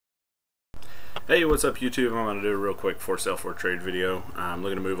Hey, what's up YouTube? I'm going to do a real quick for sale for trade video. I'm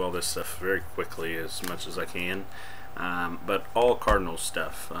looking to move all this stuff very quickly as much as I can. But all Cardinals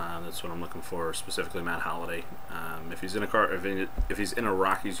stuff, that's what I'm looking for, specifically Matt Holliday. If he's in a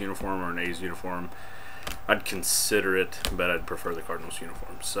Rockies uniform or an A's uniform, I'd consider it, but I'd prefer the Cardinals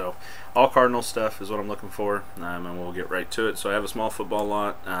uniform. So all Cardinals stuff is what I'm looking for, and we'll get right to it. So I have a small football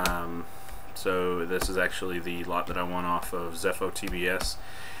lot. So this is actually the lot that I won off of Zepho TBS.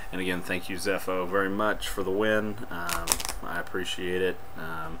 And again, thank you Zepho very much for the win. I appreciate it.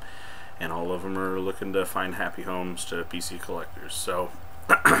 And all of them are looking to find happy homes to PC collectors. So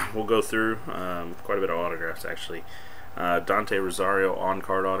we'll go through quite a bit of autographs actually. Dante Rosario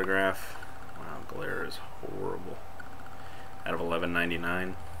on-card autograph. Wow, glare is horrible. Out of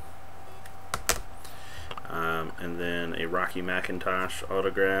 $11.99. And then a Rocky McIntosh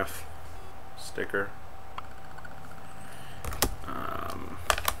autograph sticker.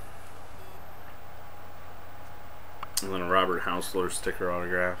 And then a Robert Hausler sticker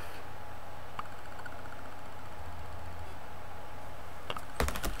autograph.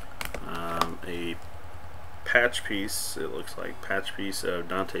 A patch piece, it looks like, patch piece of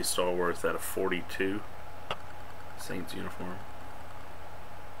Dante Stallworth out of 42. Saints uniform.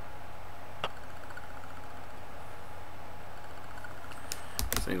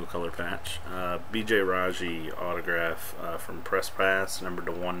 Single color patch. BJ Raji autograph from Press Pass, numbered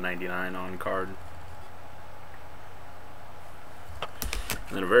to 199 on card.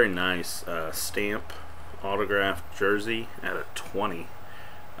 And then a very nice stamp autograph jersey at a 20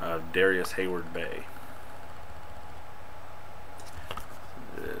 of Darius Hayward Bay.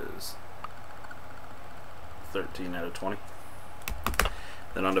 It is 13 out of 20.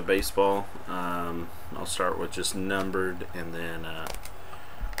 Then on to baseball. I'll start with just numbered and then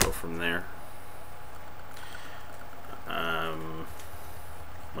go from there. Well,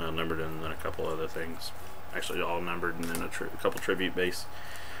 numbered and then a couple other things. Actually, all numbered and then a couple tribute base.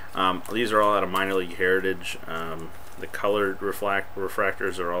 These are all out of minor league heritage. The colored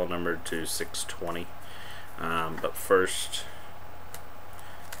refractors are all numbered to 620. But first,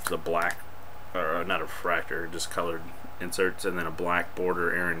 the black, or not a refractor, just colored inserts, and then a black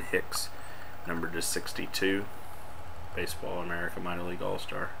border Aaron Hicks, numbered to 62. Baseball America Minor League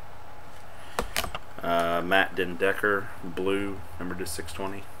All-Star. Matt Dendecker, blue, numbered to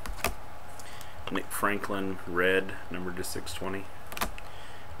 620. Nick Franklin, red, numbered to 620.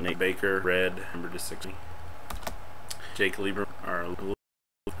 Nate Baker, red, numbered to 620. Jake Lieber,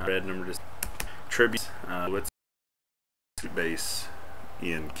 red, numbered to tribute. With base,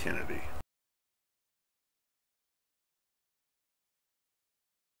 Ian Kennedy.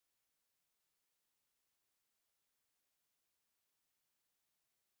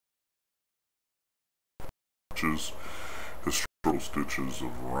 Historical stitches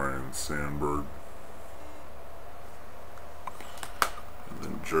of Ryan Sandberg. And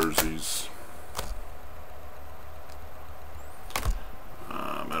then jerseys.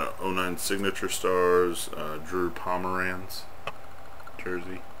 Out of 09 Signature Stars, Drew Pomeranz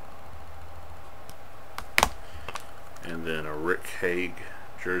jersey. And then a Rick Haig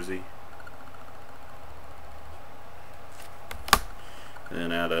jersey.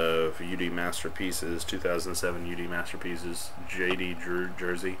 And out of UD Masterpieces, 2007 UD Masterpieces, JD Drew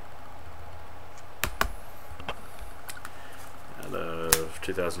jersey. Out of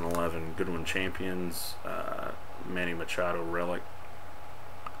 2011 Goodwin Champions, Manny Machado relic.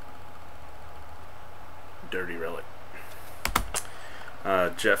 Dirty relic.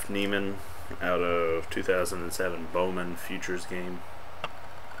 Jeff Neiman out of 2007 Bowman Futures game.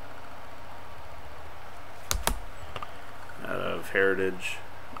 Out of Heritage,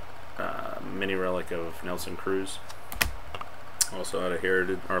 mini relic of Nelson Cruz. Also out of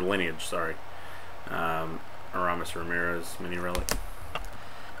Heritage, or Lineage, sorry. Aramis Ramirez mini relic.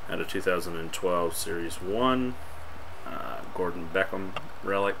 Out of 2012 Series 1, Gordon Beckham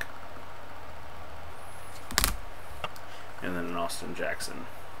relic. And then an Austin Jackson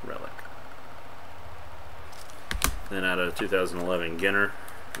relic. Then out of 2011 Ginner,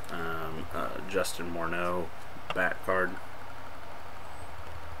 Justin Morneau bat card.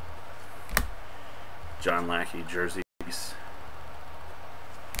 John Lackey jersey piece.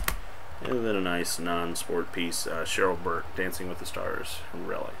 And then a nice non-sport piece, Cheryl Burke, Dancing with the Stars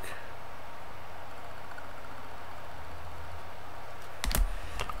relic.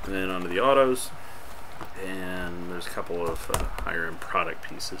 And then onto the autos. And there's a couple of higher end product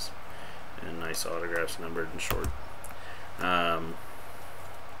pieces. And nice autographs, numbered and short. Delano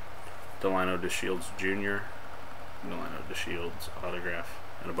DeShields Jr. Delano DeShields autograph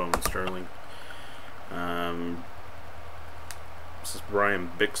and a Bowman Sterling. This is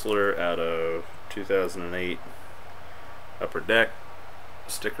Brian Bixler out of 2008 Upper Deck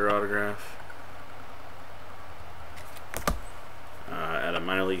sticker autograph. At a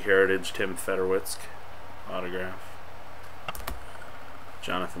minor league heritage, Tim Federwitzk autograph.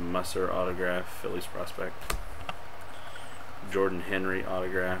 Jonathan Musser autograph, Phillies prospect. Jordan Henry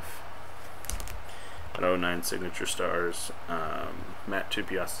autograph. At 09 Signature Stars, Matt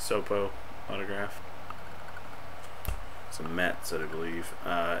Tupiasopo autograph. Some Mets, I believe.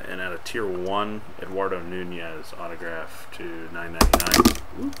 And at a Tier 1, Eduardo Nunez autograph to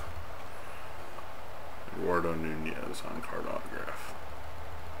 $9.99. Eduardo Nunez on card autograph.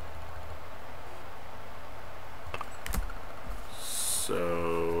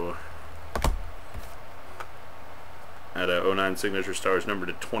 So at a 09 Signature Stars, number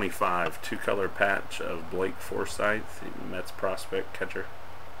to 25, 2-color patch of Blake Forsythe, Mets prospect catcher.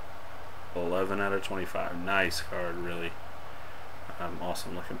 11 out of 25. Nice card, really.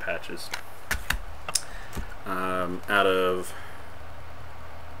 Awesome looking patches. Out of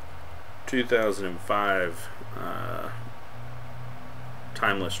 2005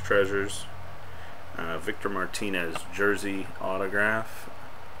 Timeless Treasures, Victor Martinez jersey autograph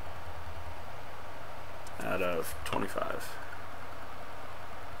out of 25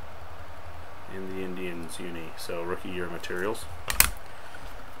 in the Indians uni, so rookie year materials.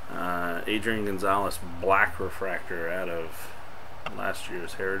 Adrian Gonzalez black refractor out of last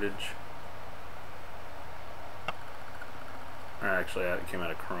year's heritage. Actually, it came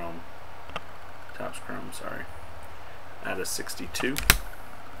out of chrome. Topps chrome, sorry. Out of 62.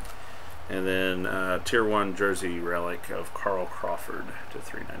 And then Tier 1 jersey relic of Carl Crawford to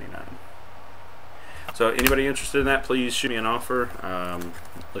 $3.99. So anybody interested in that, please shoot me an offer.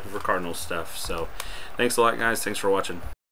 Looking for Cardinals stuff. So thanks a lot, guys. Thanks for watching.